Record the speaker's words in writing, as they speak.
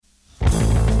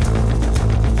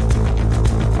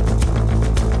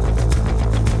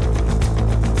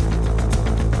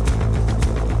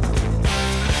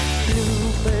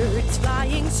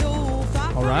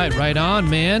Right on,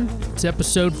 man. It's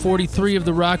episode 43 of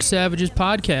the Rock Savages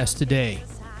podcast today.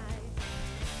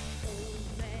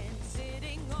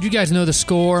 You guys know the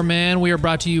score, man. We are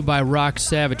brought to you by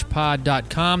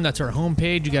rocksavagepod.com. That's our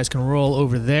homepage. You guys can roll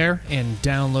over there and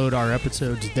download our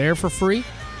episodes there for free.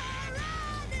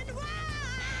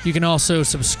 You can also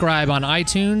subscribe on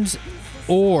iTunes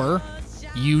or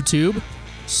YouTube,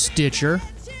 Stitcher,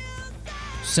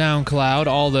 SoundCloud,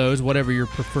 all those, whatever your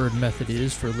preferred method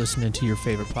is for listening to your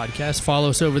favorite podcast. Follow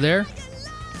us over there.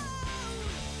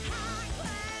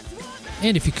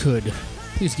 And if you could,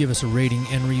 please give us a rating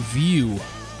and review,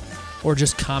 or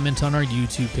just comment on our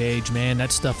YouTube page, man.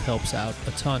 That stuff helps out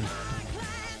a ton.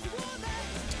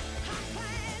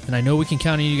 And I know we can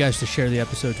count on you guys to share the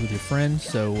episodes with your friends,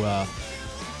 so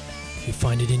if you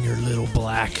find it in your little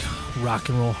black rock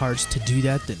and roll hearts to do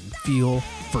that, then feel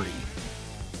free.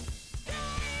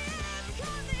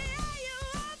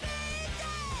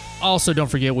 Also, don't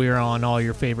forget we are on all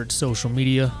your favorite social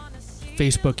media,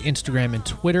 Facebook, Instagram, and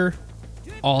Twitter,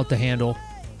 all at the handle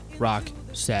Rock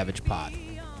Savage Pod.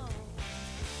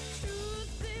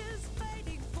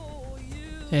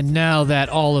 And now that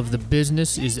all of the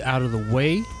business is out of the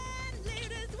way,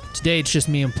 today it's just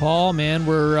me and Paul, man.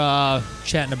 We're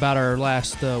chatting about our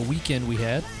last weekend we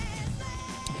had.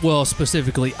 Well,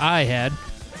 specifically I had.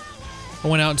 I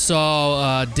went out and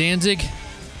saw Danzig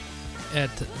at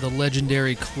the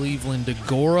legendary Cleveland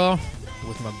Agora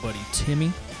with my buddy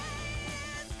Timmy.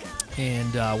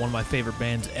 And one of my favorite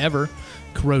bands ever,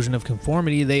 Corrosion of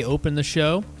Conformity, they opened the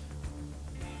show.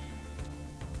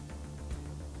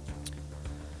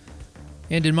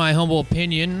 And in my humble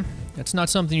opinion, that's not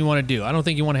something you want to do. I don't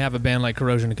think you want to have a band like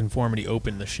Corrosion of Conformity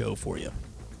open the show for you.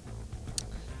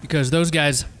 Because those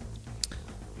guys,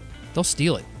 they'll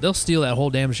steal it. They'll steal that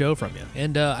whole damn show from you.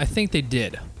 And I think they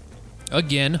did.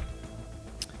 Again,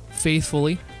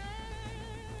 faithfully.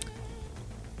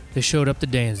 They showed up to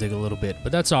Danzig a little bit.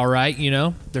 But that's all right, you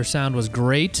know. Their sound was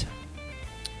great.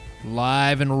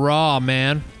 Live and raw,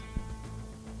 man.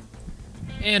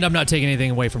 And I'm not taking anything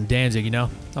away from Danzig, you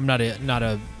know. I'm not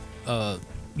a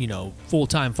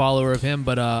full-time follower of him,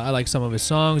 but I like some of his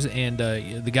songs, and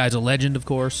the guy's a legend, of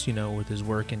course, you know, with his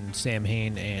work in Sam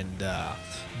Hain and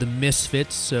the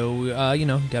Misfits. So,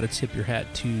 got to tip your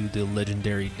hat to the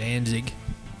legendary Danzig.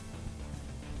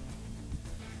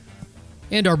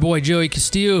 And our boy Joey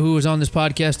Castillo, who was on this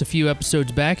podcast a few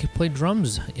episodes back, he played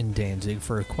drums in Danzig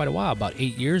for quite a while, about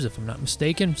 8 years, if I'm not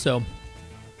mistaken. So,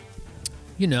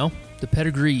 you know, the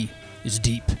pedigree is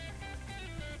deep.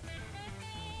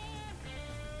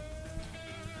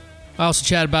 I also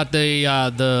chat about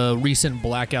the recent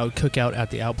Blackout Cookout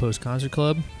at the Outpost Concert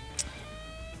Club.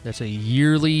 That's a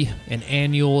yearly and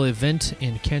annual event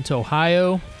in Kent,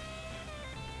 Ohio.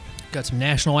 Got some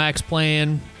national acts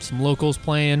playing, some locals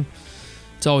playing.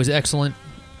 It's always excellent.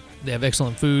 They have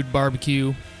excellent food,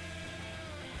 barbecue,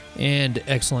 and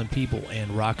excellent people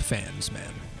and rock fans,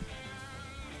 man.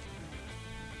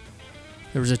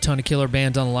 There was a ton of killer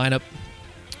bands on the lineup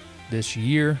this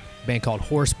year. A band called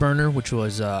Horse Burner, which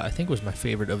was, I think, was my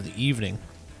favorite of the evening.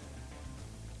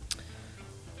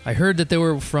 I heard that they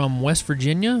were from West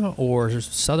Virginia or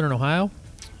Southern Ohio.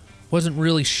 Wasn't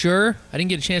really sure. I didn't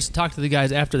get a chance to talk to the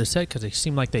guys after the set because they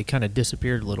seemed like they kind of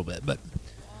disappeared a little bit. But,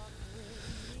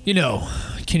 you know,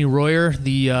 Kenny Royer,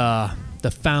 the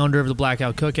founder of the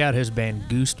Blackout Cookout, his band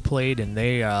Goose played, and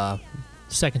they,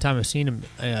 second time I've seen him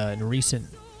in recent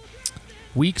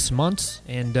weeks, months,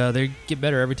 and they get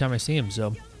better every time I see them.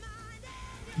 So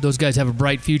those guys have a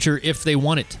bright future if they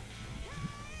want it.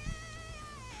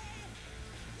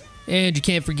 And you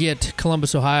can't forget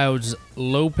Columbus, Ohio's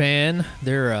Lopan.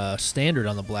 They're a standard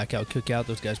on the Blackout Cookout.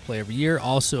 Those guys play every year.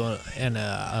 Also,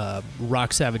 a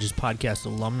Rock Savages podcast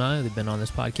alumni. They've been on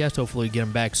this podcast. Hopefully, get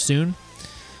them back soon.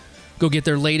 Go get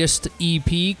their latest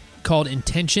EP called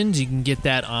Intentions. You can get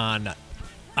that on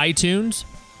iTunes.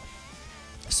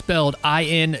 Spelled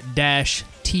IN-TENSIONS.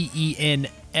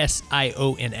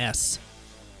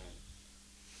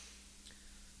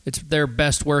 It's their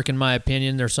best work, in my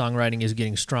opinion. Their songwriting is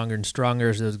getting stronger and stronger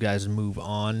as those guys move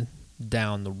on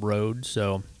down the road.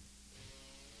 So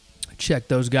check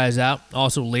those guys out.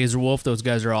 Also, Laser Wolf. Those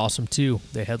guys are awesome, too.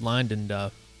 They headlined, and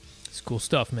it's cool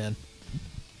stuff, man.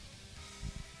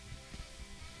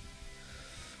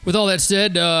 With all that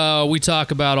said, we talk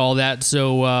about all that,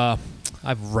 so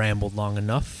I've rambled long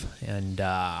enough. And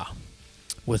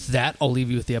with that, I'll leave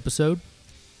you with the episode.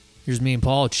 Here's me and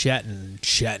Paul chatting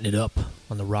it up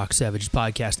on the Rock Savages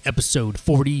podcast, episode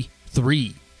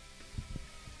 43.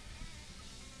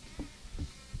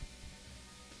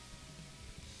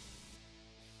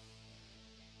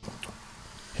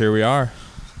 Here we are.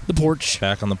 The porch.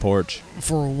 Back on the porch.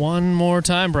 For one more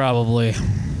time, probably.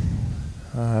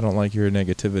 I don't like your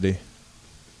negativity.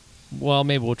 Well,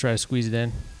 maybe we'll try to squeeze it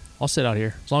in. I'll sit out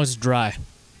here, as long as it's dry.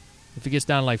 If it gets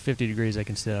down to like 50 degrees, I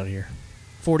can sit out here.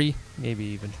 40, maybe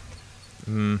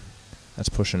even. That's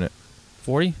pushing it.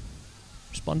 40?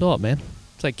 Just bundle up, man.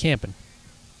 It's like camping.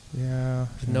 Yeah.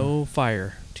 There's no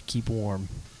fire to keep warm.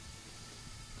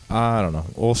 I don't know.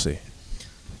 We'll see.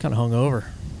 Kind of hungover.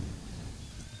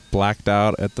 Blacked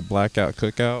out at the Blackout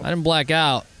Cookout? I didn't black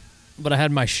out, but I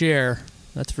had my share.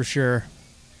 That's for sure.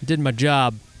 Did my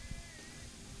job.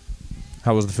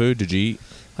 How was the food? Did you eat?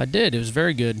 I did. It was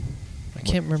very good. I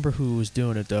can't remember who was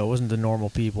doing it, though. It wasn't the normal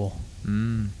people.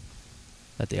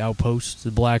 At the Outpost,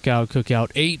 the Blackout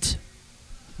Cookout 8.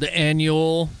 The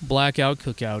annual Blackout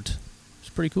Cookout. It's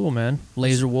pretty cool, man.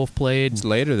 Laser Wolf played. It's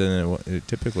later than it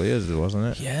typically is, wasn't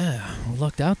it? Yeah. We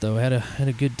lucked out, though. Had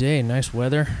a good day. Nice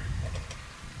weather.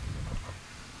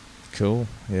 Cool.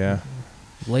 Yeah.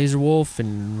 Laser Wolf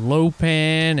and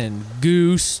Lopan and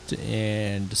Goose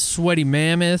and Sweaty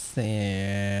Mammoth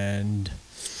and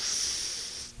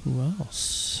who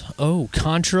else? Oh,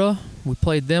 Contra. We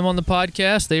played them on the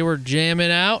podcast. They were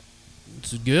jamming out.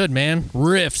 It's good, man.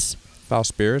 Riffs. Foul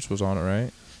Spirits was on it,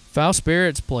 right? Foul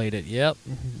Spirits played it. Yep.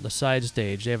 The side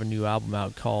stage. They have a new album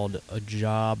out called A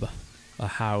Job, A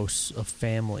House, A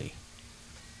Family.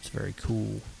 It's very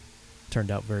cool.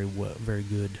 Turned out very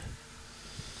good.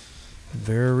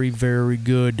 Very, very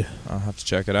good. I'll have to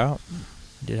check it out.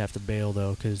 Did have to bail,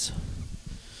 though, because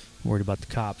I'm worried about the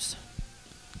cops.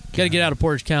 Got to get out of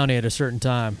Portage County at a certain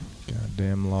time.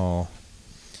 Goddamn law.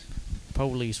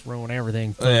 Police ruin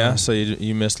everything. Oh, yeah, so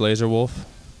you missed Laser Wolf?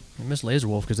 I missed Laser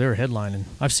Wolf because they were headlining.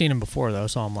 I've seen them before, though. I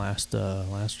saw them last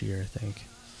year, I think.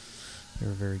 They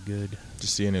were very good. Did you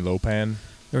see any Lopan?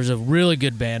 There was a really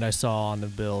good band I saw on the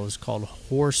bill. It was called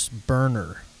Horse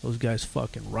Burner. Those guys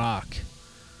fucking rock.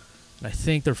 And I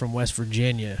think they're from West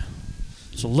Virginia.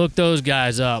 So look those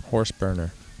guys up. Horse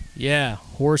Burner. Yeah,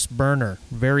 Horse Burner.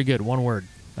 Very good. One word.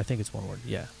 I think it's one word.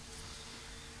 Yeah.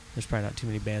 There's probably not too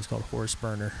many bands called Horse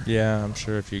Burner. Yeah, I'm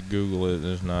sure if you Google it,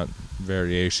 there's not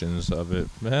variations of it.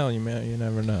 Well, you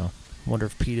never know. Wonder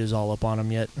if PETA's all up on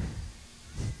them yet.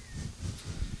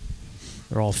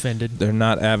 They're all offended. They're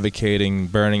not advocating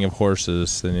burning of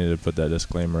horses. They need to put that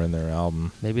disclaimer in their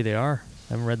album. Maybe they are.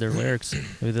 I haven't read their lyrics.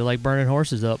 Maybe they like burning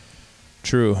horses up.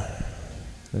 True.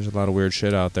 There's a lot of weird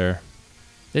shit out there.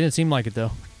 They didn't seem like it,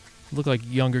 though. Looked like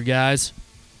younger guys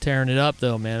tearing it up,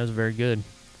 though, man. It was very good.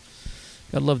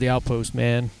 Gotta love the Outpost,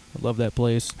 man. I love that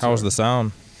place. How was the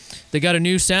sound? They got a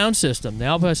new sound system. The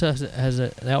Outpost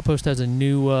has a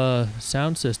new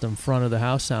sound system, front of the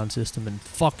house sound system, and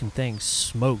fucking things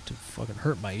smoked. It fucking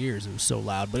hurt my ears. It was so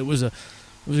loud, but it was a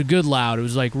good loud. It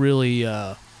was like really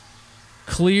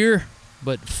clear,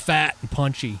 but fat and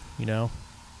punchy. You know.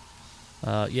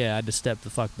 Yeah, I had to step the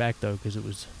fuck back though because it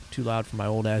was too loud for my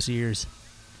old ass ears.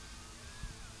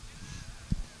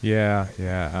 Yeah.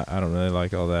 I don't really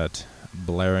like all that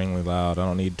blaringly loud. I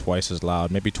don't need twice as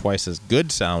loud. Maybe twice as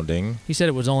good sounding. He said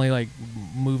it was only like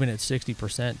moving at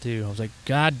 60% too. I was like,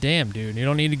 God damn, dude, you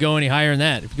don't need to go any higher than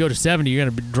that. If you go to 70, you're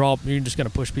just gonna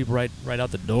push people right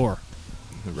out the door.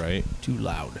 Right. Too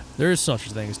loud. There is such a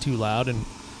thing as too loud, and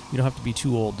you don't have to be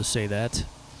too old to say that.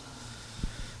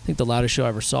 I think the loudest show I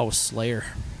ever saw was Slayer.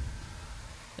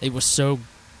 It was so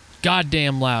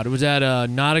goddamn loud. It was at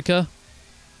Nautica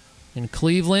in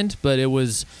Cleveland, but it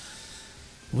was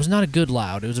not a good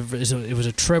loud. It was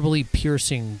a trebly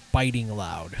piercing, biting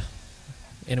loud.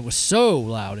 And it was so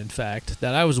loud, in fact,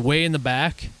 that I was way in the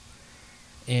back,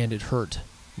 and it hurt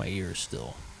my ears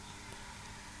still.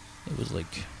 It was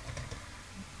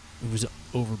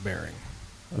overbearing.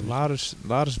 The loudest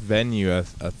venue I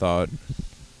thought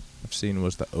I've seen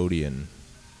was the Odeon.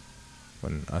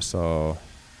 When I saw,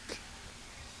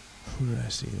 who did I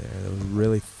see there? It was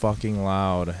really fucking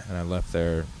loud, and I left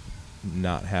there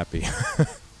not happy.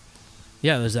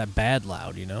 Yeah, there's that bad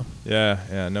loud, you know?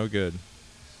 Yeah, no good.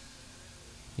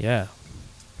 Yeah.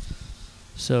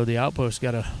 So the Outpost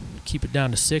got to keep it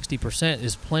down to 60%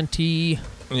 is plenty.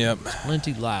 Yep.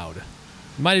 Plenty loud. It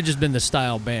might have just been the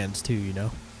style bands too, you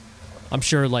know? I'm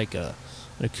sure like an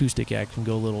acoustic act can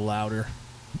go a little louder.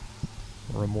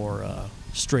 Or a more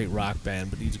straight rock band,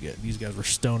 but these guys were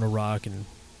stoner rock and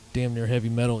damn near heavy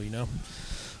metal, you know?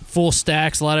 Full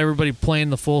stacks, a lot of everybody playing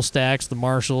the full stacks, the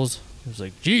Marshalls. It was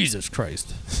like, Jesus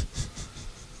Christ.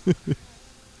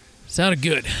 Sounded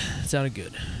good.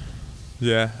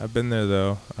 Yeah, I've been there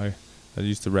though. I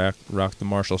used to rock the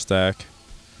Marshall stack.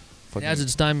 It has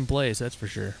its time and place, that's for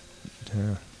sure.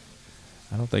 Yeah.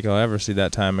 I don't think I'll ever see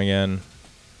that time again.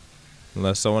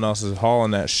 Unless someone else is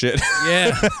hauling that shit.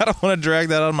 Yeah. I don't want to drag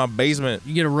that out of my basement.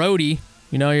 You get a roadie,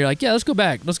 you know, you're like, yeah, let's go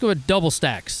back. Let's go with double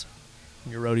stacks.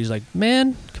 And your roadie's like,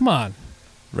 man, come on.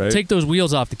 Right? Take those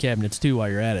wheels off the cabinets, too, while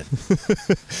you're at it.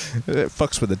 It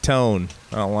fucks with the tone.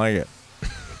 I don't like it.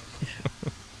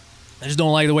 I just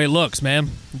don't like the way it looks, man.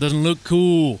 It doesn't look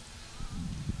cool.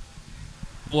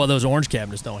 Well, those orange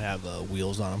cabinets don't have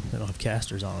wheels on them. They don't have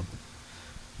casters on them.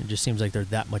 It just seems like they're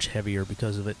that much heavier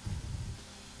because of it.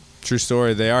 True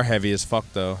story. They are heavy as fuck,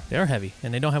 though. They are heavy,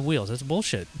 and they don't have wheels. That's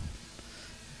bullshit.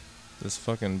 This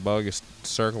fucking bug is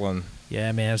circling.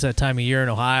 Yeah, man. It's that time of year in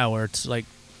Ohio where it's like,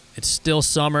 it's still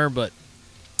summer, but,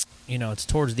 you know, it's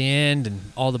towards the end,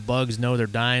 and all the bugs know they're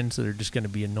dying, so they're just going to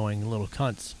be annoying little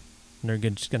cunts. And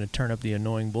they're just going to turn up the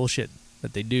annoying bullshit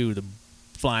that they do, the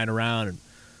flying around and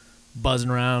buzzing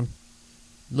around.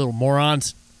 Little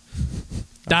morons.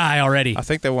 Die already. I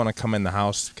think they want to come in the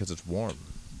house because it's warm.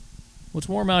 What's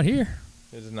warm out here?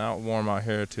 It's not warm out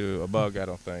here to a bug, I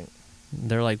don't think.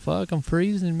 They're like, fuck, I'm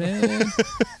freezing, man.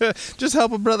 Just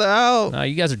help a brother out. No,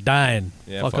 you guys are dying.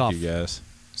 Yeah, fuck off. you guys.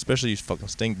 Especially you fucking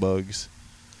stink bugs.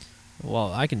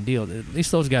 Well, I can deal. At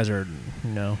least those guys are, you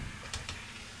know,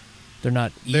 they're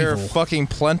not evil. They're fucking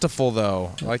plentiful,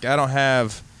 though. Like, I don't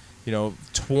have,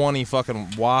 20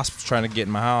 fucking wasps trying to get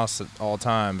in my house at all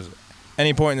times.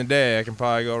 Any point in the day, I can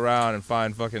probably go around and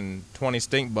find fucking 20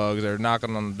 stink bugs that are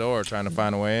knocking on the door trying to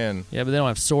find a way in. Yeah, but they don't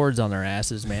have swords on their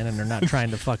asses, man, and they're not trying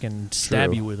to fucking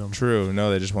stab you with them. True. No,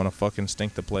 they just want to fucking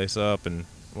stink the place up, and,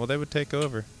 well, they would take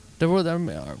over.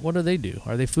 What do they do?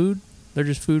 Are they food? They're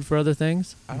just food for other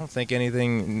things? I don't think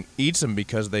anything eats them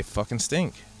because they fucking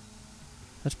stink.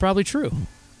 That's probably true.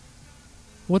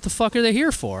 What the fuck are they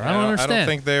here for? I don't understand. I don't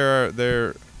think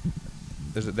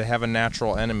they have a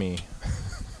natural enemy.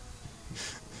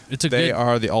 They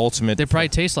are the ultimate. They probably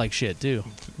taste like shit too.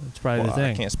 That's probably the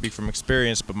thing. I can't speak from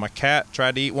experience, but my cat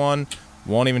tried to eat one,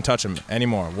 won't even touch him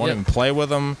anymore. Won't even play with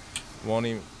them. Won't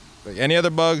even. Like any other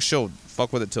bug, she'll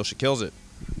fuck with it till she kills it.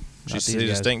 She sees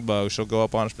a stink bug, she'll go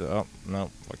up on it. Oh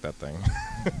no, fuck that thing.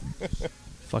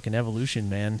 Fucking evolution,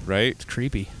 man. Right? It's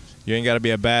creepy. You ain't got to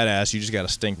be a badass. You just got to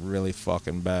stink really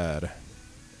fucking bad.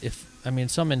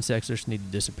 Some insects just need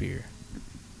to disappear.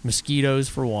 Mosquitoes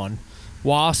for one.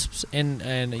 Wasps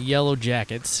and yellow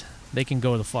jackets, they can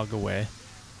go the fuck away.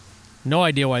 No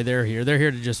idea why they're here. They're here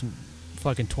to just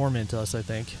fucking torment us, I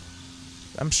think.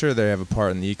 I'm sure they have a part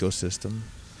in the ecosystem.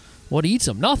 What eats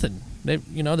them? Nothing. They're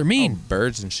mean. Oh,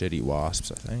 birds and shit eat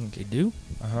wasps, I think. They do?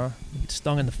 Uh-huh. Get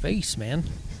stung in the face, man.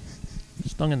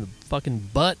 Stung in the fucking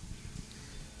butt.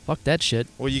 Fuck that shit.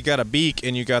 Well, you got a beak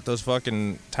and you got those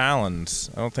fucking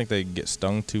talons. I don't think they get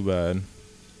stung too bad.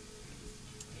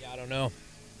 Yeah, I don't know.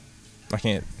 I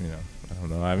can't, I don't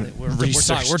know. I haven't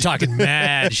we're talking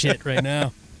mad shit right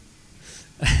now.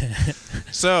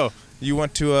 So, you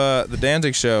went to the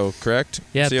Danzig show, correct?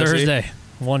 Yeah, COC? Thursday.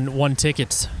 One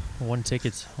tickets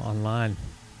online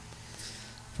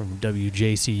from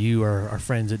WJCU, our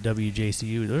friends at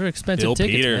WJCU. Those are expensive Bill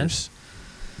tickets, Peters. man.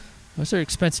 Those are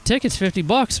expensive tickets,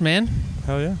 $50, man.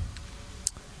 Hell yeah.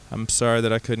 I'm sorry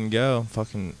that I couldn't go.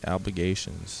 Fucking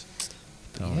obligations.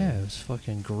 Yeah, it was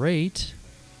fucking great.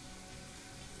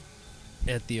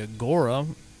 At the Agora,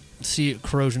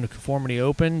 Corrosion of Conformity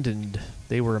opened, and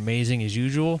they were amazing as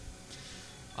usual.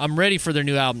 I'm ready for their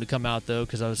new album to come out, though,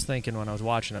 because I was thinking when I was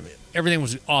watching them, everything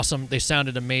was awesome. They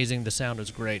sounded amazing. The sound was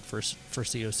great for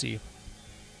COC.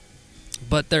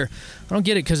 But I don't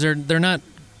get it because they're not.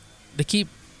 They keep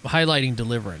highlighting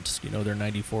Deliverance, their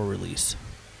 '94 release.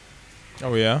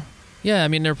 Oh yeah. Yeah, I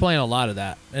mean they're playing a lot of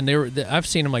that, and I've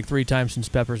seen them like 3 times since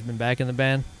Pepper's been back in the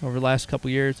band over the last couple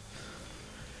years.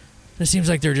 It seems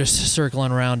like they're just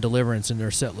circling around Deliverance in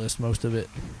their set list, most of it.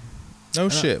 No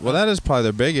shit. Well, that is probably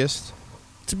their biggest.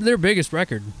 It's their biggest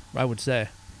record, I would say.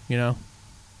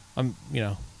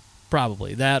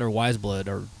 Probably that or Wise Blood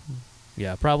or,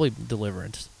 probably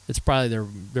Deliverance. It's probably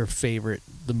their favorite,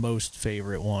 the most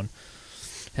favorite one.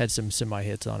 Had some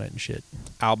semi-hits on it and shit.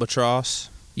 Albatross.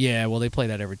 Yeah, well, they play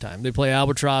that every time. They play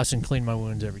Albatross and Clean My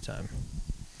Wounds every time.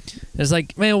 It's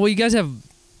like, man, well, you guys have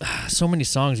so many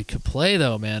songs you could play,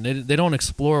 though, man. They don't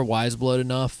explore Wise Blood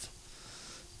enough.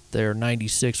 Their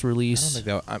 '96 release. I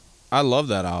don't think I love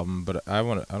that album, but I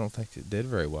don't think it did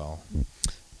very well.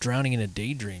 Drowning in a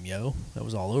Daydream, yo. That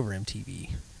was all over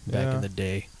MTV back in the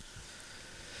day.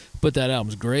 But that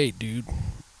album's great, dude.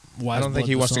 Wise I don't think Blood,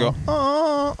 he wants to go,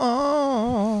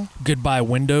 oh. Goodbye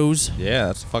Windows. Yeah,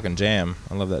 that's a fucking jam.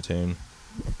 I love that tune.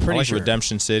 Pretty I like sure.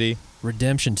 Redemption City.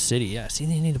 Redemption City, yeah. See,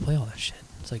 they need to play all that shit.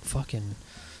 It's like fucking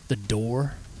The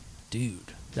Door.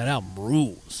 Dude, that album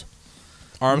rules.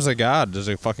 Arms of God is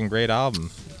a fucking great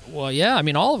album. Well, yeah, I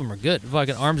mean, all of them are good.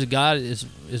 Fucking Arms of God is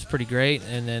pretty great,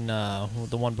 and then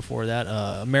the one before that,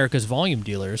 America's Volume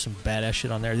Dealer, some badass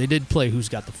shit on there. They did play Who's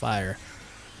Got the Fire,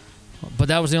 but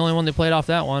that was the only one they played off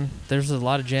that one. There's a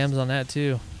lot of jams on that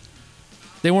too.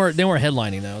 They weren't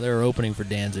headlining though. They were opening for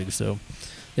Danzig, so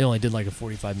they only did like a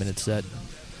 45-minute set.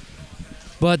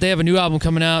 But they have a new album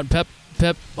coming out. Pep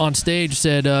on stage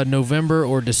said November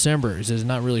or December. He says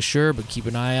not really sure, but keep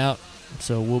an eye out.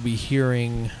 So we'll be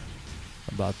hearing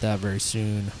about that very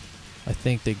soon. I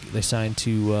think they signed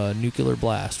to Nuclear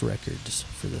Blast Records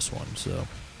for this one, so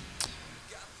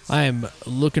I am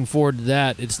looking forward to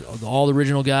that. It's all the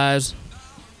original guys.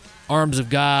 Arms of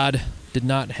God did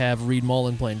not have Reed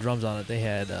Mullen playing drums on it. They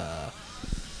had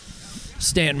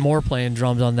Stanton Moore playing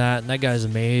drums on that, and that guy's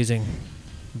amazing.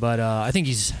 But I think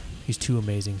he's too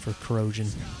amazing for Corrosion.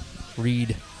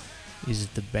 Reed is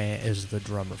the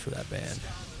drummer for that band.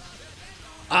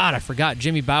 I forgot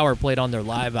Jimmy Bauer played on their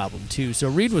live album too. So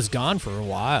Reed was gone for a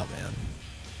while, man.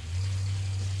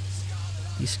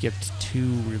 He skipped 2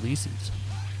 releases.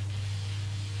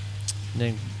 And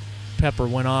then Pepper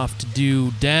went off to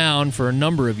do Down for a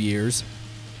number of years.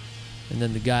 And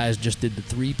then the guys just did the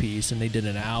 3-piece, and they did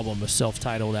an album, a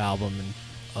self-titled album.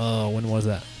 And when was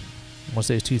that? I want to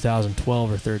say it's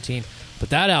 2012 or 13. But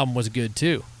that album was good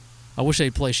too. I wish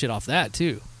they'd play shit off that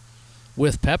too,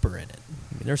 with Pepper in it.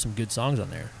 I mean, there's some good songs on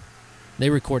there. They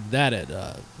recorded that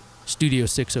at Studio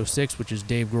 606, which is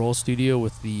Dave Grohl's studio,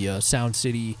 with the Sound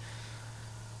City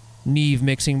Neve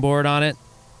mixing board on it.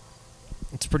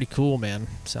 It's pretty cool, man.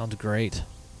 Sounds great.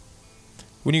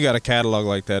 When you got a catalog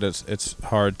like that, it's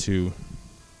hard to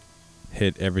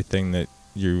hit everything that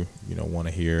you want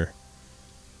to hear.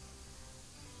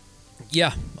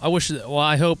 Yeah,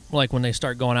 I hope like when they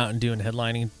start going out and doing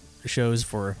headlining shows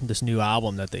for this new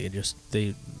album that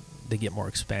they get more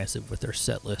expansive with their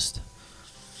set list.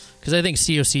 Because I think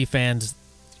COC fans,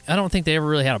 I don't think they ever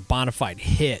really had a bona fide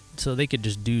hit, so they could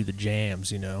just do the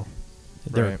jams,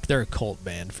 They're a cult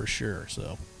band for sure,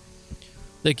 so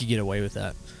they could get away with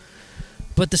that.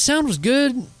 But the sound was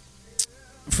good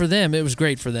for them. It was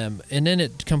great for them. And then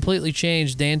it completely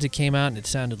changed. Danzig came out and it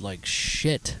sounded like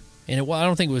shit. And I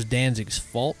don't think it was Danzig's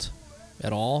fault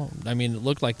at all. I mean, it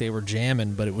looked like they were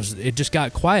jamming, but it just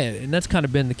got quiet. And that's kind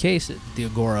of been the case at the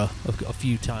Agora a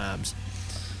few times.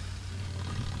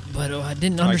 But I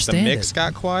didn't understand the mix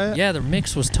got quiet? Yeah, the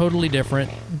mix was totally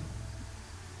different.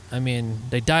 I mean,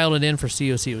 they dialed it in for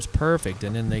COC. It was perfect.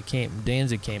 And then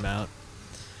Danzig came out.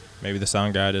 Maybe the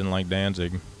sound guy didn't like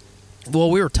Danzig. Well,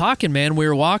 we were talking, man. We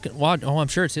were walking. Oh, I'm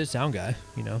sure it's his sound guy.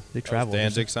 They travel.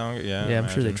 Danzig sound guy? Yeah, I'm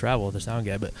sure they travel with the sound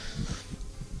guy. But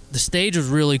the stage was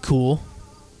really cool.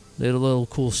 They had a little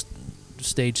cool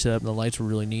stage setup, and the lights were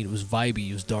really neat. It was vibey.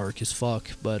 It was dark as fuck.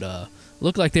 But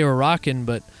looked like they were rocking.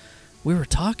 But we were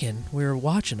talking. We were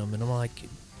watching them, and I'm like,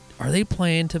 are they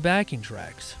playing to backing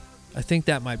tracks? I think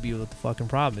that might be what the fucking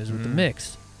problem is with the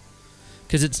mix.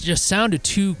 Because it just sounded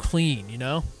too clean,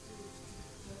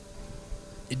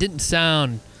 It didn't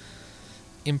sound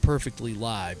imperfectly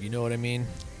live, you know what I mean?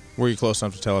 Were you close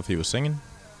enough to tell if he was singing?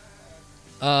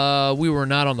 We were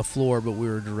not on the floor, but we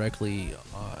were directly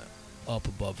up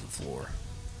above the floor.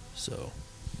 So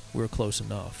we were close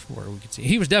enough where we could see.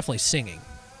 He was definitely singing.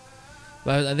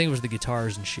 But I think it was the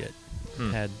guitars and shit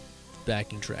had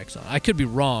backing tracks on. I could be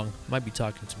wrong. Might be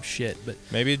talking some shit, but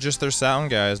maybe just their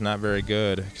sound guy is not very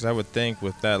good. Because I would think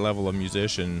with that level of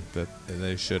musician that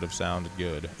they should have sounded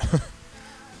good.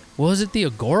 Was it the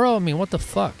Agora? I mean, what the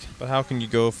fuck? But how can you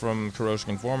go from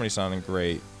Corrosion of Conformity sounding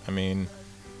great? I mean,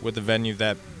 with a venue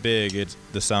that big,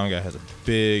 the sound guy has a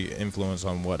big influence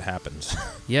on what happens.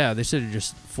 Yeah, they should have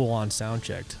just full-on sound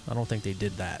checked. I don't think they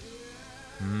did that.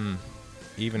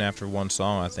 Even after one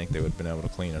song, I think they would have been able to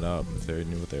clean it up if they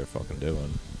knew what they were fucking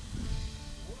doing.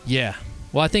 Yeah.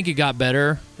 Well, I think it got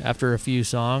better after a few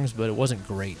songs, but it wasn't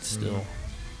great still.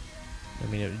 I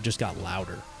mean, it just got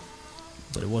louder.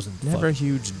 But it wasn't Never a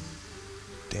huge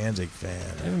Danzig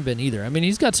fan. I haven't been either. I mean,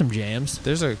 he's got some jams.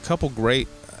 There's a couple great...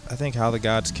 I think How the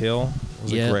Gods Kill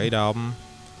was a great album.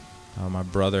 My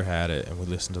brother had it, and we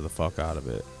listened to the fuck out of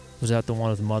it. Was that the one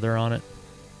with Mother on it?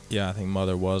 Yeah, I think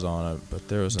Mother was on it, but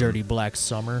there was Dirty Black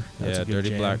Summer. That's a good Dirty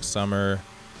jam. Black Summer.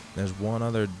 There's one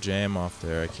other jam off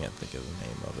there. I can't think of the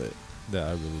name of it that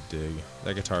I really dig.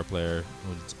 That guitar player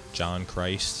was John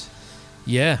Christ.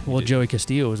 Yeah, well, Joey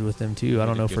Castillo was with them too. I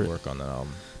don't know if work on that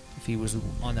album. If he was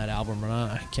on that album or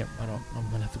not. I'm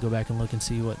gonna have to go back and look and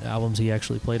see what albums he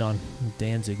actually played on.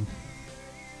 Danzig.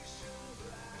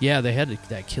 Yeah, they had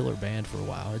that killer band for a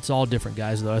while. It's all different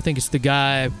guys though. I think it's the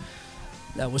guy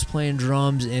that was playing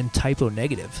drums in Typo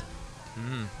Negative.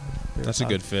 That's a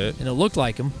good fit. And it looked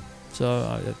like him, so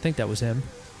I think that was him.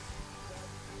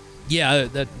 Yeah,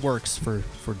 that works for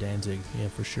Danzig. Yeah,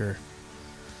 for sure.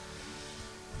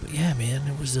 But yeah, man,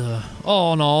 it was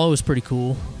all in all, it was pretty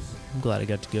cool. I'm glad I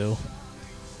got to go.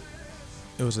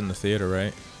 It was in the theater,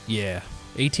 right? Yeah,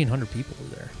 1,800 people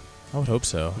were there. I would hope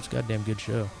so. It was a goddamn good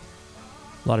show.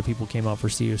 A lot of people came out for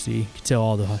COC. You could tell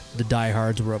all the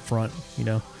diehards were up front, you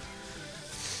know.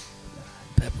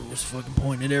 Pepper was fucking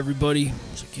pointing at everybody. I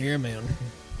was like, yeah, man.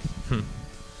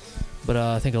 But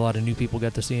I think a lot of new people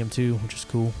got to see him too, which is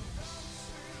cool.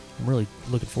 I'm really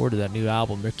looking forward to that new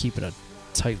album. They're keeping a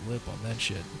tight lip on that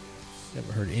shit.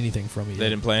 Never heard anything from it yet. They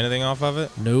didn't play anything off of it?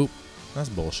 Nope. That's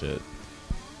bullshit.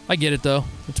 I get it, though.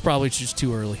 It's probably just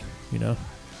too early, you know?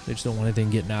 They just don't want anything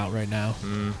getting out right now.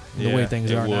 The way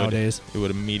things are nowadays. It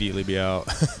would immediately be out.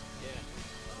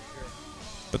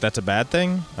 But that's a bad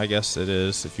thing? I guess it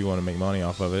is if you want to make money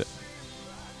off of it.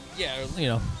 Yeah, you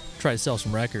know, try to sell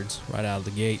some records right out of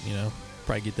the gate, you know?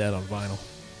 Probably get that on vinyl.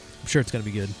 I'm sure it's going to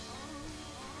be good.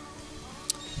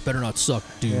 Better not suck,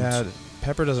 dudes. Yeah,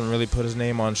 Pepper doesn't really put his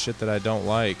name on shit that I don't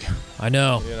like. I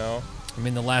know. You know? I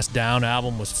mean, the Last Down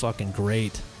album was fucking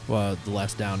great. Well, the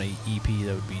Last Down EP,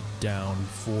 that would be Down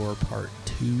 4 Part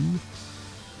 2.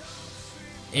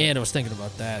 And I was thinking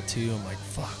about that, too. I'm like,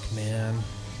 fuck, man.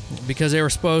 Because they were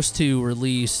supposed to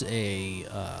release a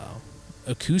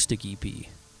acoustic EP.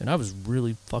 And I was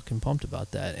really fucking pumped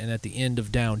about that. And at the end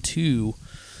of Down 2,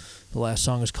 the last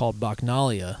song is called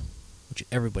Bacchanalia, which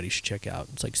everybody should check out.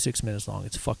 It's like 6 minutes long.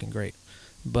 It's fucking great.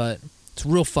 But it's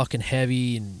real fucking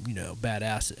heavy and, you know,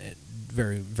 badass and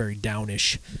very, very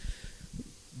downish.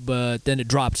 But then it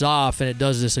drops off and it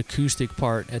does this acoustic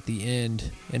part at the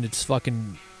end, and it's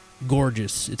fucking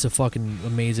gorgeous. It's a fucking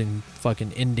amazing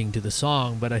fucking ending to the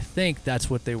song. But I think that's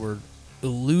what they were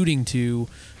alluding to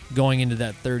going into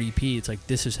that third EP. It's like,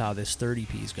 this is how this third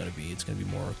EP is going to be. It's going to be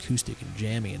more acoustic and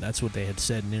jammy, and that's what they had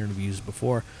said in interviews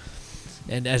before.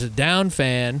 And as a Down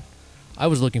fan, I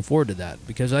was looking forward to that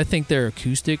because I think their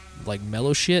acoustic, like,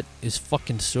 mellow shit is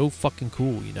fucking so fucking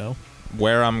cool, you know?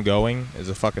 Where I'm Going is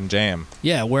a fucking jam.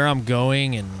 Yeah, Where I'm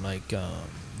Going and, like,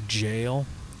 Jail.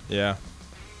 Yeah.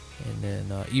 And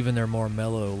then even their more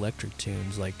mellow electric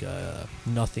tunes, like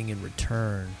Nothing in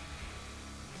Return.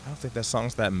 I don't think that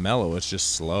song's that mellow. It's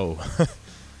just slow.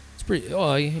 It's pretty.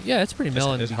 Oh, yeah, it's pretty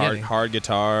mellow in the beginning. Hard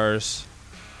guitars.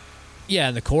 Yeah,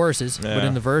 and the choruses, yeah. but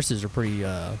in the verses are pretty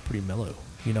mellow.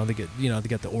 You know, they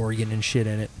got the organ and shit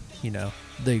in it. You know,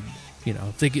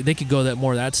 if they could go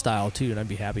that style too, and I'd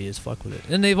be happy as fuck with it.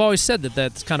 And they've always said that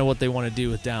that's kind of what they want to do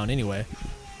with Down anyway.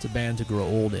 It's a band to grow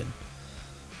old in,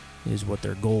 is what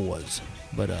their goal was.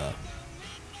 But I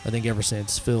think ever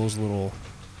since Phil's little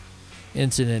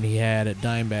incident he had at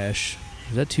Dime Bash,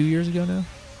 was that 2 years ago now?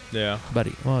 Yeah. About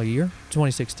a year?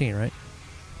 2016, right?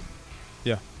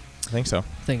 Yeah, I think so.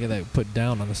 I think they put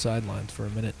Down on the sidelines for a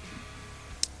minute.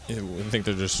 I think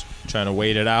they're just trying to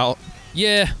wait it out.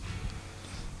 Yeah.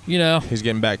 You know. He's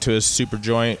getting back to his super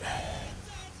joint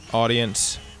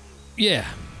audience. Yeah.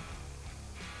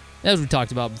 As we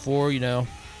talked about before, you know,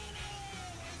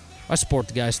 I support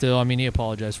the guy still. I mean, he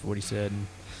apologized for what he said.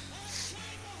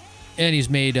 And he's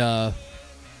made, I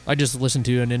just listened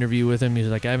to an interview with him. He's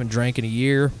like, I haven't drank in a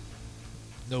year.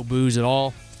 No booze at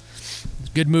all. It's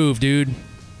a good move, dude.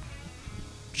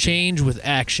 Change with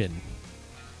action.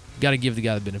 Got to give the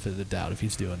guy the benefit of the doubt if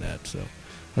he's doing that. So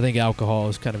I think alcohol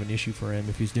is kind of an issue for him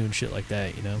if he's doing shit like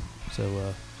that, you know.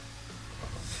 So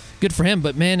good for him.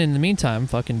 But, man, in the meantime,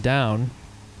 fucking Down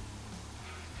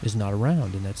is not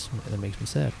around, and that makes me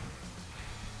sad.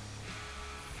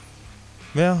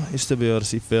 Well, you'll still be able to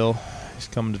see Phil. He's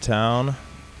coming to town.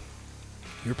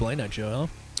 You're playing that show, huh?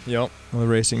 Yep. The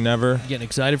Racing Never. You getting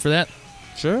excited for that?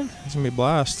 Sure. It's going to be a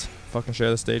blast. Fucking share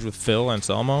the stage with Phil and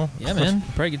Selmo. Yeah, man.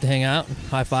 Probably get to hang out,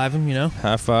 high-five him, you know.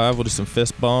 High five. We'll do some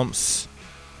fist bumps.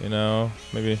 You know,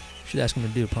 maybe. Should ask him to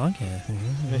do a podcast.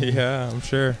 Yeah, I'm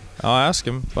sure. I'll ask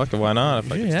him. Fuck it, why not?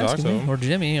 If I can talk to him. Or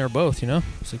Jimmy, or both, you know.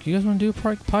 It's like, you guys want to do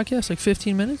a podcast, like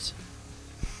 15 minutes?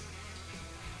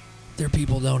 Their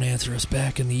people don't answer us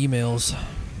back in the emails.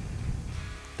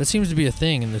 That seems to be a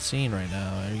thing in the scene right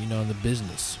now, you know, in the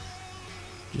business.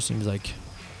 Just seems like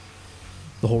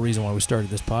the whole reason why we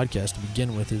started this podcast to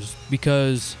begin with is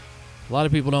because a lot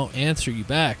of people don't answer you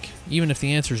back. Even if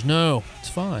the answer is no, it's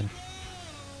fine.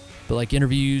 But like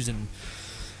interviews and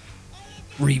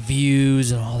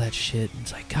reviews and all that shit,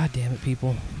 it's like, God damn it,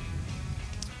 people.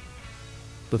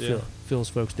 But yeah. Phil's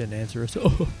folks didn't answer us.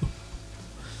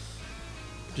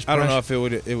 I don't know if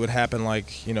it would happen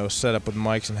like, you know, set up with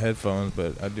mics and headphones,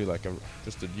 but I'd do like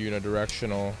just a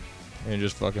unidirectional and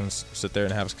just fucking sit there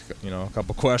and have, you know, a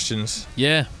couple questions.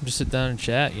 Yeah, just sit down and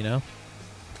chat, you know,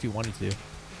 if you wanted to.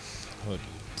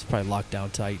 It's probably locked down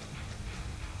tight.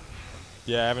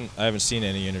 Yeah, I haven't seen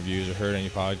any interviews or heard any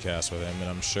podcasts with him, and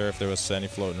I'm sure if there was any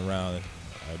floating around,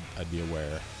 I'd be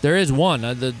aware. There is one,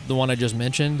 the one I just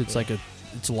mentioned. It's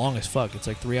it's long as fuck. It's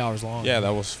like 3 hours long. Yeah, that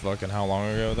was fucking how long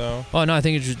ago though? Oh no, I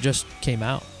think it just came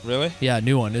out. Really? Yeah, a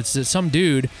new one. It's some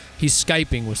dude. He's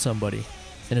Skyping with somebody,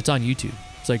 and it's on YouTube.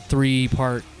 It's like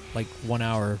 3-part, like 1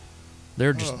 hour.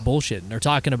 They're just bullshitting. They're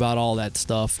talking about all that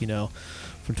stuff, from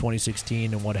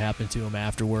 2016 and what happened to him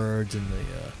afterwards, and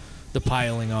the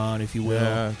piling on, if you will.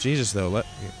 Yeah, Jesus though.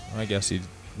 I guess he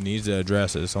needs to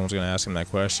address it. Someone's gonna ask him that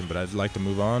question, but I'd like to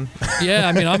move on. Yeah,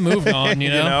 I mean, I'm moving on. You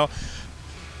know.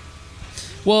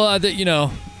 Well,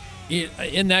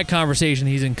 in that conversation,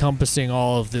 he's encompassing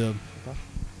all of the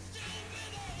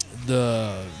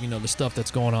stuff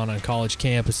that's going on college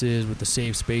campuses with the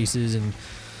safe spaces and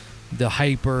the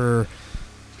hyper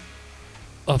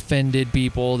offended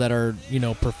people that are,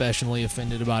 professionally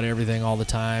offended about everything all the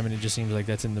time, and it just seems like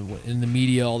that's in the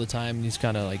media all the time. And he's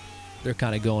kind of like, they're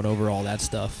kind of going over all that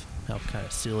stuff, how kind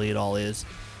of silly it all is.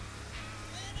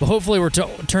 But hopefully we're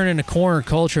turning a corner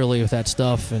culturally with that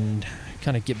stuff and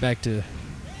kind of get back to,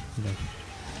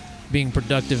 being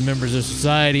productive members of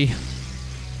society.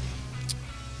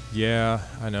 Yeah,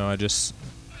 I know.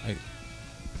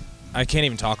 I can't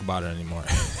even talk about it anymore.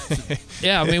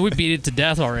 Yeah, I mean, we beat it to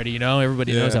death already,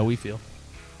 Everybody knows how we feel.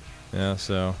 Yeah,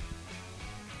 so.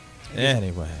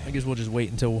 Anyway. I guess we'll just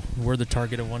wait until we're the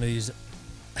target of one of these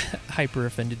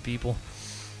hyper-offended people.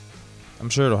 I'm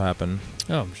sure it'll happen.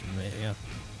 Oh, I'm sure, yeah.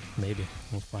 Maybe.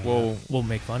 We'll find out. We'll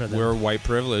make fun of them. We're white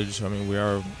privilege. I mean, we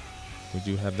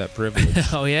do have that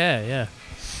privilege. Oh, yeah.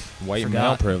 White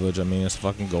male privilege. I mean, it's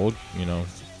fucking gold,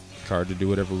 card to do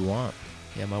whatever we want.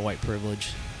 Yeah, my white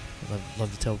privilege.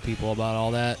 Love to tell people about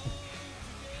all that.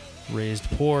 Raised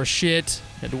poor shit.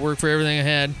 Had to work for everything I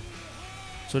had.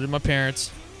 So did my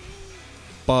parents.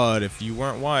 But if you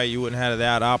weren't white, you wouldn't have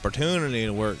that opportunity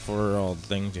to work for all the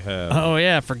things you have. Oh,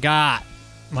 yeah, forgot.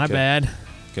 My bad.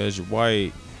 Because you're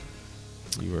white.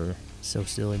 You were... So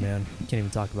silly, man. Can't even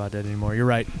talk about that anymore. You're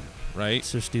right. Right?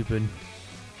 So stupid.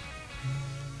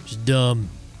 Just dumb.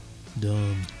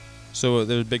 So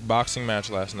there was a big boxing match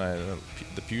last night.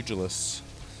 The pugilists.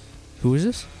 Who is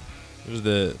this? It was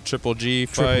the Triple G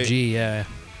fight. Triple G, yeah.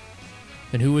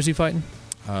 And who was he fighting?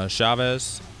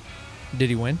 Chavez. Did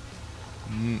he win?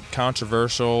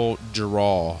 Controversial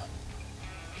draw.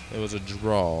 It was a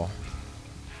draw.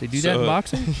 They do that in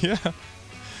boxing? Yeah.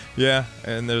 Yeah,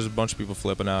 and there's a bunch of people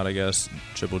flipping out, I guess.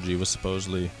 Triple G was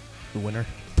supposedly the winner.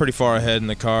 Pretty far ahead in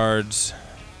the cards.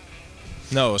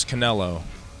 No, it was Canelo.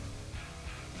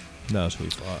 No, that's who he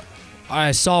fought.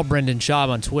 I saw Brendan Schaub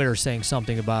on Twitter saying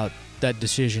something about that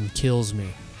decision kills me.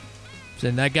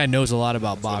 And that guy knows a lot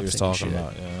about boxing. That's what he was talking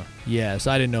about, yeah.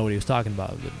 So I didn't know what he was talking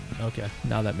about, but okay,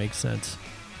 now that makes sense.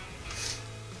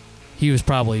 He was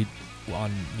probably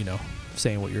on,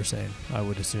 saying what you're saying, I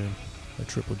would assume. That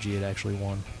Triple G had actually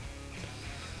won.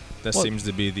 That seems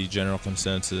to be the general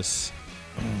consensus.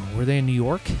 Were they in New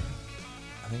York?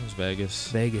 I think it was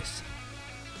Vegas. Vegas.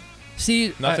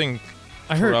 See, nothing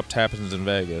corrupt happens in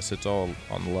Vegas. It's all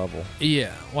on the level.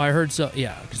 Yeah. Well, I heard so.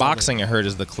 Yeah. Boxing, I heard,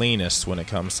 is the cleanest when it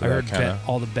comes to that kind of.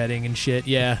 All the betting and shit.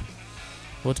 Yeah.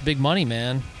 Well, it's big money,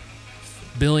 man.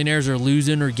 Billionaires are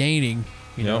losing or gaining.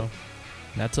 You know.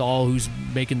 That's all who's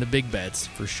making the big bets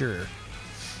for sure.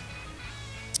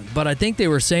 But I think they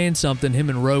were saying something. Him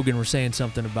and Rogan were saying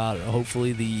something about it.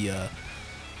 Hopefully the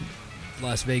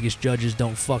Las Vegas judges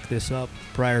don't fuck this up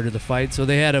prior to the fight. So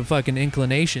they had a fucking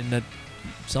inclination that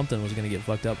something was going to get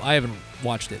fucked up. I haven't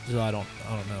watched it, so I don't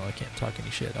know. I can't talk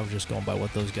any shit. I was just going by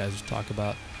what those guys talk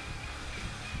about.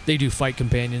 They do fight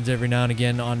companions every now and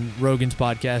again on Rogan's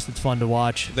podcast. It's fun to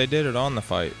watch. They did it on the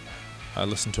fight. I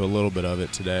listened to a little bit of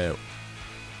it today,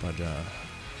 but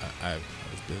I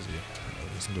was busy.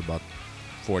 I listened to about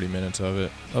 40 minutes of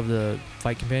it. Of the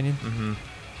fight companion? Mm-hmm.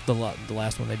 The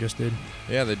last one they just did?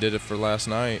 Yeah, they did it for last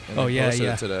night. And they posted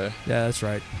it today. Yeah, that's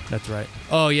right.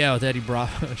 Oh, yeah, with Eddie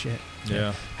Bravo. Shit.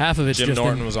 Yeah. Half of it's Jim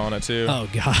Norton was on it, too. Oh,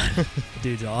 God.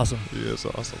 Dude's awesome. He is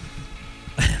awesome.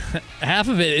 Half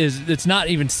of it is, it's not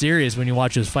even serious when you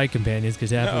watch those fight companions,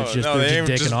 because half of it's just, they're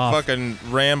just dicking off. Fucking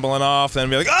rambling off, then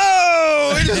be like,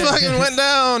 oh, he just fucking went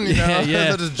down, you know?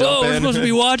 Yeah. Just jump we're supposed to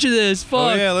be watching this. Fuck.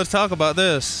 Oh, yeah, let's talk about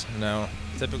this. No.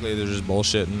 Typically, they're just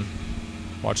bullshitting,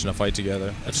 watching a fight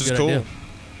together. That's just cool. Idea.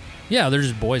 Yeah, they're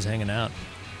just boys hanging out.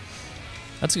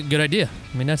 That's a good idea.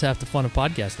 I mean, that's half the fun of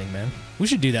podcasting, man. We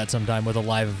should do that sometime with a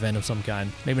live event of some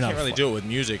kind. Maybe not. Can't really do it with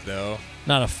music, though.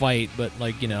 Not a fight, but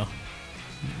like,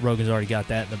 Rogan's already got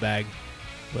that in the bag.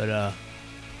 But I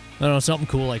don't know, something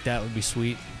cool like that would be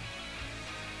sweet.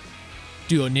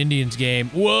 Do an Indians game.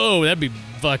 Whoa, that'd be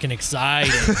fucking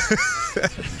exciting.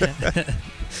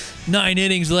 9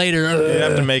 innings later. You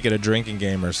have to make it a drinking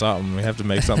game or something. We have to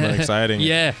make something exciting.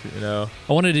 Yeah. You know.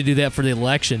 I wanted to do that for the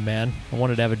election, man. I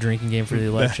wanted to have a drinking game for the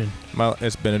election.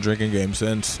 It's been a drinking game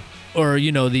since. Or,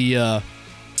 you know, the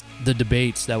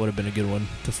debates. That would have been a good one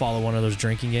to follow one of those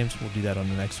drinking games. We'll do that on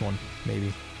the next one, maybe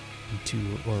in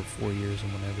 2 or 4 years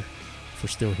and whenever. If we're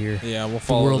still here. Yeah, we'll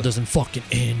follow. The world doesn't fucking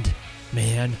end,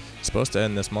 man. It's supposed to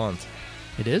end this month.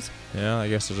 It is? Yeah, I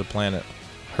guess there's a planet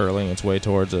hurling its way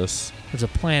towards us. There's a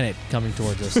planet coming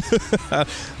towards us. I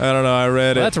don't know. I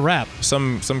read it. That's a wrap.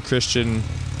 Some Christian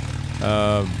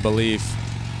belief.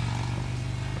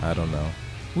 I don't know.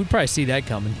 We'd probably see that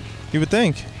coming. You would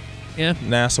think. Yeah.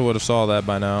 NASA would have saw that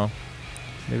by now.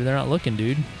 Maybe they're not looking,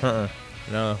 dude.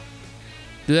 No.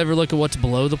 Do they ever look at what's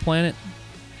below the planet?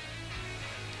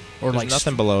 Or There's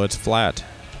nothing below. It's flat.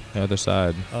 The other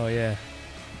side. Oh, yeah.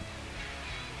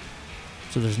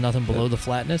 So there's nothing below the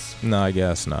flatness? No, I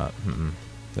guess not.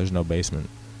 There's no basement.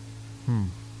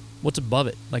 What's above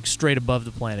it? Like straight above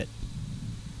the planet?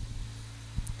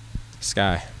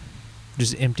 Sky.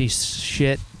 Just empty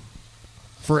shit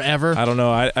forever? I don't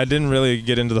know. I didn't really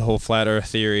get into the whole flat Earth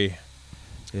theory.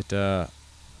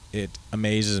 It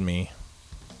amazes me.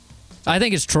 I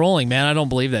think it's trolling, man. I don't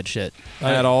believe that shit.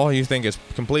 At all? You think it's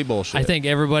complete bullshit? I think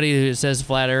everybody who says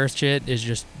flat Earth shit is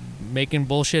just making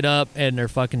bullshit up and they're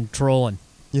fucking trolling.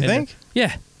 You think?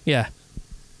 Yeah,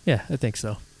 I think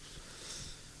so.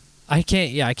 I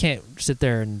can't sit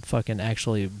there and fucking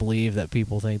actually believe that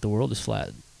people think the world is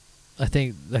flat. I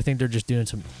think they're just doing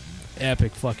some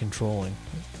epic fucking trolling.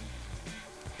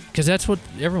 Because that's what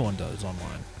everyone does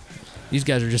online. These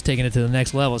guys are just taking it to the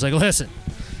next level. It's like, listen,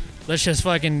 let's just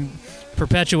fucking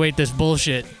perpetuate this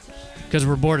bullshit because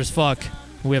we're bored as fuck.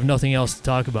 We have nothing else to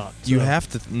talk about. So. You have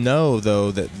to know,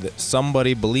 though, that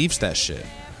somebody believes that shit.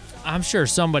 I'm sure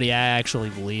somebody actually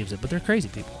believes it, but they're crazy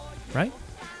people, right?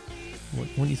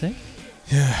 What do you think?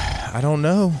 Yeah, I don't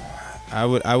know. I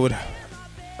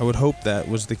would hope that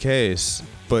was the case.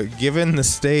 But given the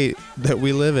state that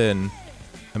we live in,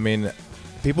 I mean,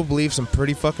 people believe some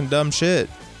pretty fucking dumb shit.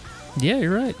 Yeah,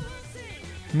 you're right.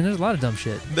 I mean, there's a lot of dumb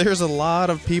shit. There's a lot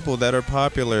of people that are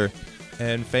popular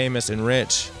and famous and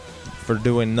rich for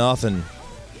doing nothing.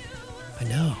 I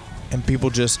know. And people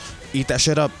just eat that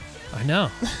shit up. I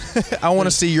know. I want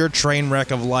to see your train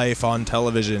wreck of life on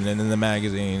television and in the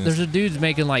magazines. There's a dude's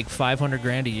making like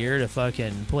 $500,000 a year to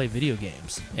fucking play video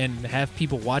games and have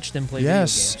people watch them play video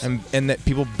games. Yes, and that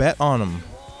people bet on them.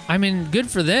 I mean, good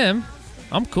for them.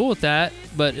 I'm cool with that,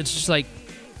 but it's just like,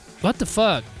 what the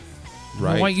fuck?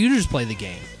 Right. Why don't you just play the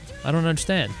game? I don't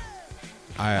understand.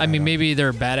 I mean, maybe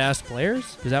they're badass players.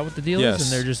 Is that what the deal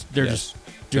is? And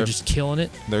they're just killing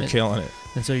it. They're killing it.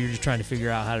 And so you're just trying to figure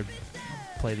out how to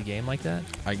play the game like that.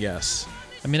 I guess.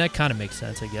 I mean, that kind of makes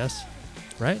sense. I guess,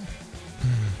 right?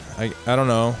 I don't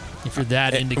know. If you're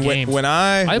that into games, when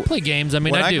I play games. I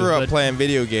mean, when I do. grew up playing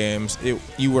video games,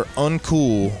 you were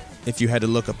uncool if you had to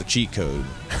look up the cheat code.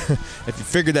 If you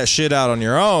figured that shit out on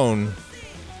your own,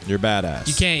 you're badass.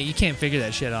 You can't figure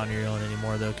that shit out on your own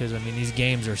anymore though, because I mean these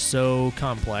games are so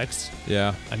complex.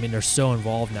 Yeah. I mean they're so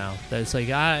involved now that it's like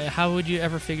how would you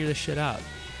ever figure this shit out?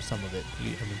 Some of it.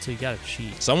 So you gotta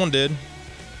cheat. Someone did.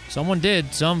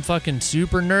 Some fucking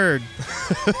super nerd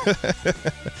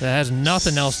that has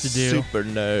nothing else to do. Super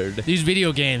nerd. These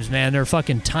video games, man, they're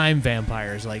fucking time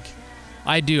vampires. Like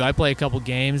I play a couple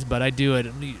games, but I do it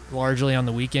largely on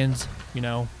the weekends. You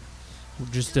know,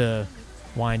 just to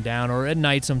wind down, or at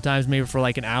night sometimes, maybe for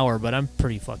like an hour, but I'm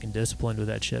pretty fucking disciplined with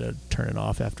that shit. I turn it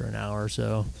off after an hour or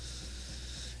so.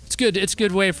 It's good. It's a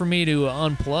good way for me to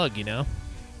unplug, you know?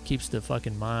 Keeps the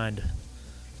fucking mind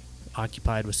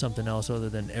occupied with something else other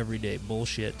than everyday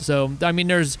bullshit. So, I mean,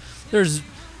 there's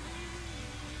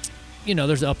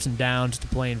ups and downs to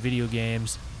playing video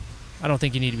games. I don't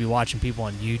think you need to be watching people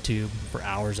on YouTube for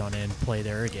hours on end play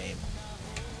their game.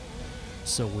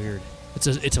 It's so weird.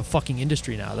 It's a fucking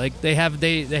industry now. Like they have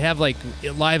like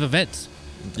live events.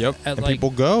 Yep. And like, people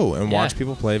go and watch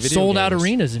people play video games. Sold out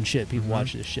arenas and shit. People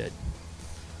watch this shit.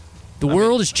 The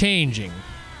world is changing.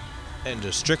 And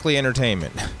just strictly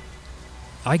entertainment.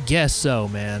 I guess so,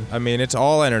 man. I mean, it's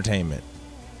all entertainment.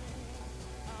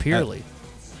 Purely.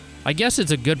 I guess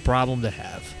it's a good problem to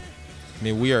have. I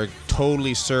mean, we are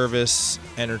totally service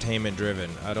entertainment driven.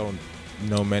 I don't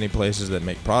know many places that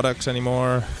make products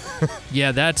anymore.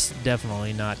 Yeah, that's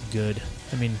definitely not good.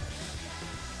 I mean,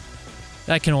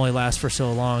 that can only last for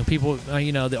so long. People,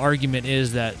 the argument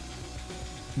is that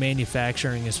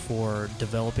manufacturing is for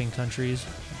developing countries,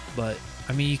 but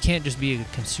I mean, you can't just be a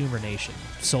consumer nation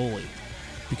solely,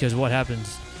 because what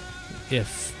happens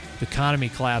if the economy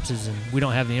collapses and we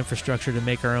don't have the infrastructure to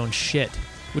make our own shit?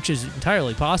 which is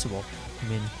entirely possible. I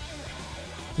mean,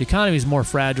 the economy is more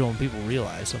fragile than people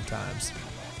realize sometimes.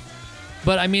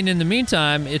 But, I mean, in the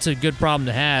meantime, it's a good problem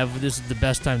to have. This is the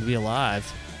best time to be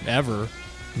alive ever,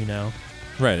 you know.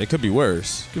 Right, it could be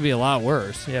worse. Could be a lot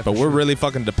worse. Yeah, but we're really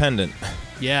fucking dependent.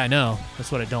 Yeah, I know.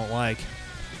 That's what I don't like.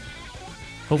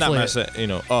 Hopefully,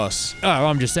 not us. Oh,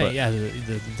 I'm just saying, yeah,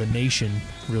 the nation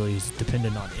really is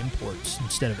dependent on imports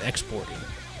instead of exporting.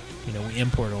 You know, we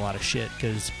import a lot of shit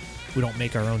because we don't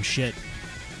make our own shit.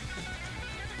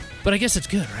 But I guess it's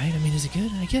good, right? I mean, is it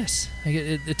good? I guess.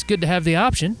 It's good to have the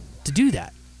option to do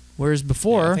that. Whereas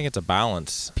before, I think it's a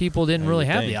balance. People didn't really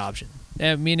have the option.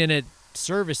 I mean, and it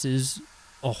services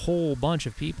a whole bunch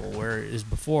of people, whereas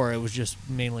before it was just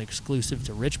mainly exclusive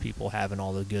to rich people having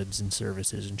all the goods and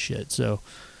services and shit. So,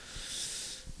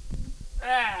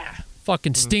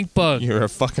 fucking stink bug. You're a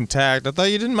fucking tagged. I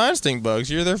thought you didn't mind stink bugs.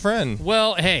 You're their friend.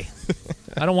 Well, hey,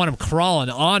 I don't want them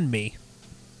crawling on me.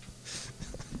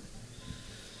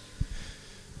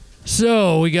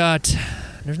 So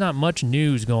there's not much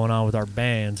news going on with our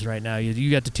bands right now. You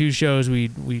got the 2 shows.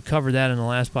 We covered that in the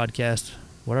last podcast.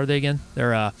 What are they again?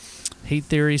 They're Hate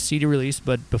Theory CD release,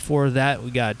 but before that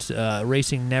we got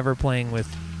Racing Never playing with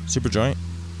Superjoint,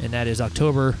 and that is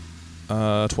October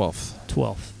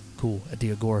 12th. Cool, at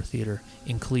the Agora Theater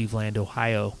in Cleveland,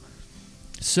 Ohio.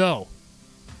 So,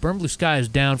 Burn Blue Sky is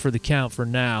down for the count for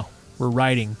now. We're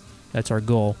writing. That's our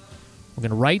goal. We're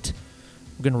going to write.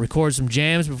 We're going to record some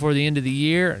jams before the end of the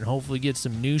year and hopefully get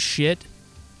some new shit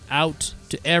out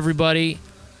to everybody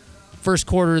first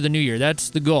quarter of the new year. That's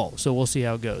the goal, so we'll see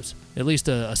how it goes. At least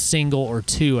a single or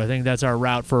 2. I think that's our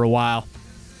route for a while.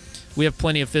 We have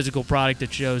plenty of physical product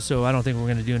at shows, so I don't think we're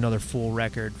going to do another full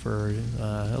record for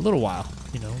a little while.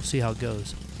 You know, we'll see how it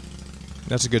goes.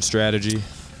 That's a good strategy.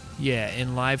 Yeah,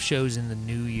 and live shows in the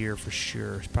new year for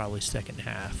sure. It's probably second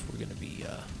half. We're going to be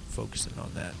focusing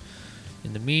on that.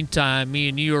 In the meantime, me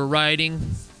and you are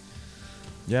writing.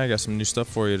 Yeah, I got some new stuff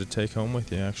for you to take home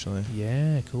with you, actually.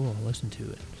 Yeah, cool. I'll listen to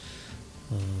it.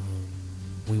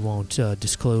 We won't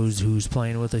disclose who's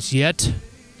playing with us yet.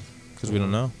 Because we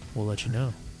don't know. We'll let you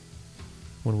know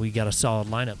when we got a solid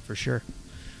lineup for sure.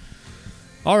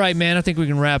 All right, man. I think we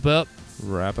can wrap up.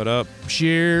 Wrap it up.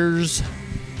 Cheers.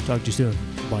 Talk to you soon.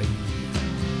 Bye.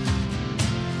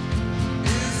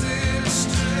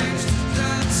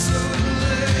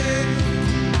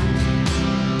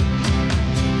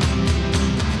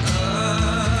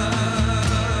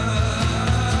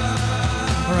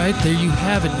 All right, there you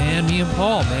have it, man. Me and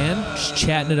Paul, man, just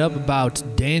chatting it up about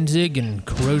Danzig and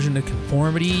Corrosion of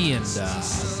Conformity and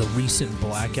the recent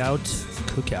Blackout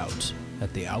Cookout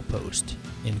at the Outpost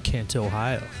in Kent,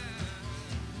 Ohio.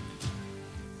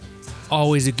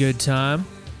 Always a good time.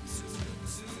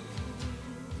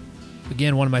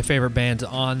 Again, one of my favorite bands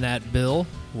on that bill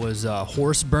was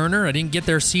Horse Burner. I didn't get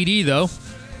their CD, though.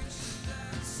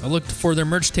 I looked for their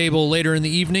merch table later in the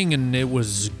evening, and it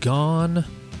was gone.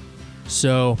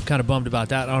 So, kind of bummed about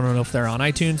that. I don't know if they're on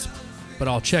iTunes, but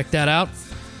I'll check that out.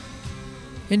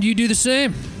 And you do the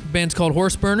same. The band's called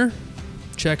Horse Burner.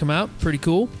 Check them out. Pretty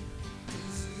cool.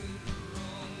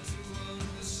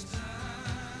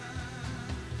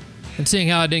 And seeing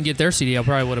how I didn't get their CD, I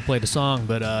probably would have played a song,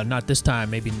 but not this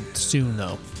time. Maybe soon,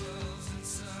 though.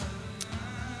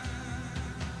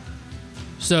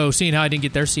 So, seeing how I didn't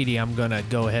get their CD, I'm going to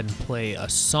go ahead and play a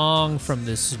song from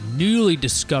this newly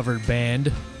discovered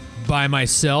band by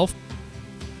myself.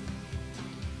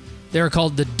 They're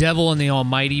called The Devil and the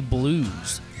Almighty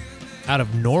Blues out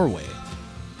of Norway.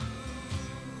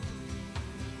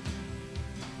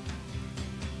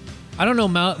 I don't know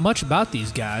much about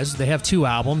these guys. They have 2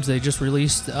 albums. They just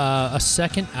released a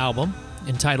second album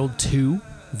entitled 2.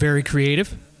 Very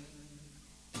creative.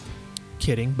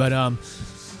 Kidding, but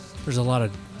there's a lot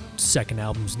of second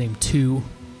albums named 2.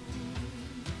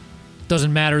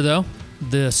 Doesn't matter, though.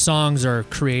 The songs are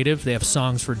creative. They have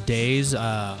songs for days.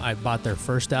 I bought their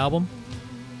first album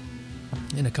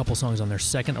and a couple songs on their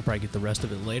second. I'll probably get the rest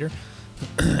of it later.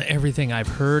 Everything I've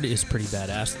heard is pretty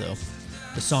badass, though.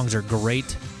 The songs are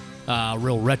great.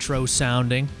 Real retro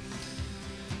sounding.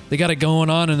 They got it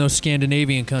going on in those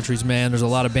Scandinavian countries, man. There's a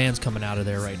lot of bands coming out of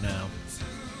there right now.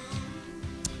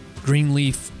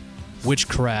 Greenleaf,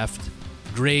 Witchcraft,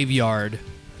 Graveyard,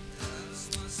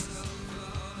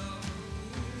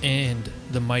 and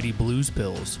the Mighty Blues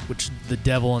Pills, which the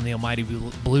Devil and the Almighty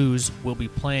Blues will be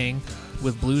playing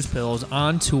with Blues Pills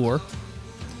on tour.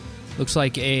 Looks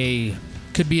like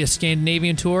could be a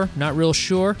Scandinavian tour, not real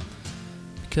sure,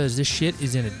 because this shit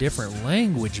is in a different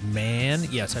language, man.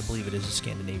 Yes, I believe it is a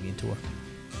Scandinavian tour.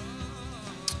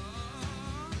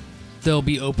 They'll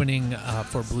be opening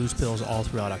for Blues Pills all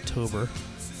throughout October.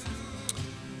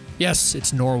 Yes,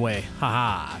 it's Norway.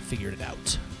 Haha, I figured it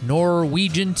out.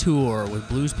 Norwegian tour with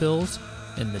Blues Pills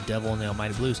and the Devil and the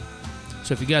Almighty Blues.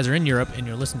 So if you guys are in Europe and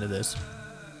you're listening to this,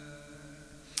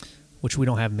 which we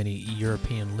don't have many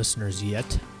European listeners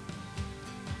yet,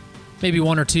 maybe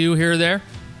one or two here or there,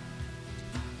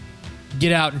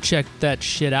 get out and check that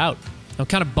shit out. I'm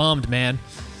kind of bummed, man,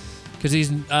 because these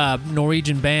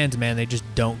Norwegian bands, man, they just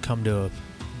don't come to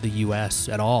the U.S.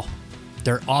 at all.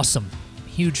 They're awesome.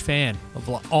 Huge fan of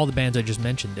all the bands I just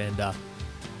mentioned. And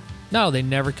no, they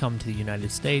never come to the United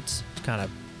States. It's kind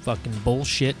of fucking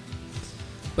bullshit.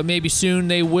 But maybe soon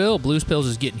they will. Blues Pills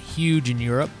is getting huge in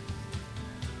Europe.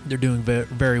 They're doing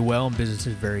very well, and business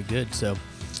is very good. So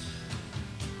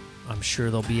I'm sure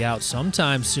they'll be out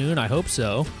sometime soon. I hope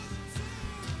so.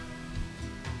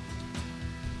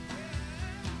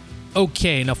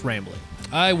 Okay, enough rambling.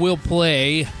 I will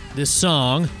play this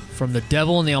song from the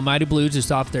Devil and the Almighty Blues.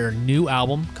 It's off their new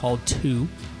album called 2.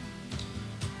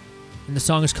 And the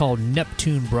song is called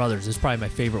Neptune Brothers. It's probably my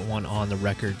favorite one on the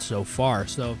record so far.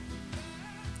 So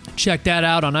check that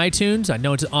out on iTunes. I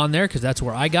know it's on there because that's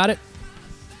where I got it.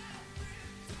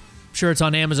 I'm sure it's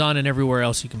on Amazon and everywhere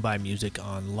else you can buy music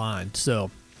online.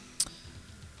 So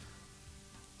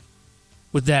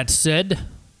with that said,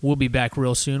 we'll be back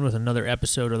real soon with another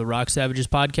episode of the Rock Savages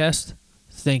podcast.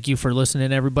 Thank you for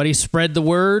listening, everybody. Spread the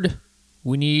word.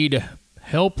 We need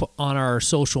help on our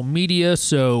social media,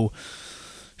 so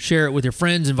share it with your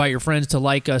friends. Invite your friends to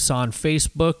like us on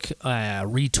Facebook,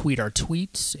 retweet our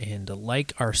tweets, and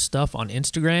like our stuff on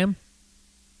Instagram.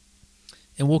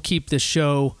 And we'll keep this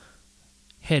show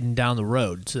heading down the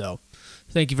road. So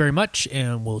thank you very much,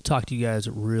 and we'll talk to you guys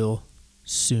real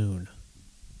soon.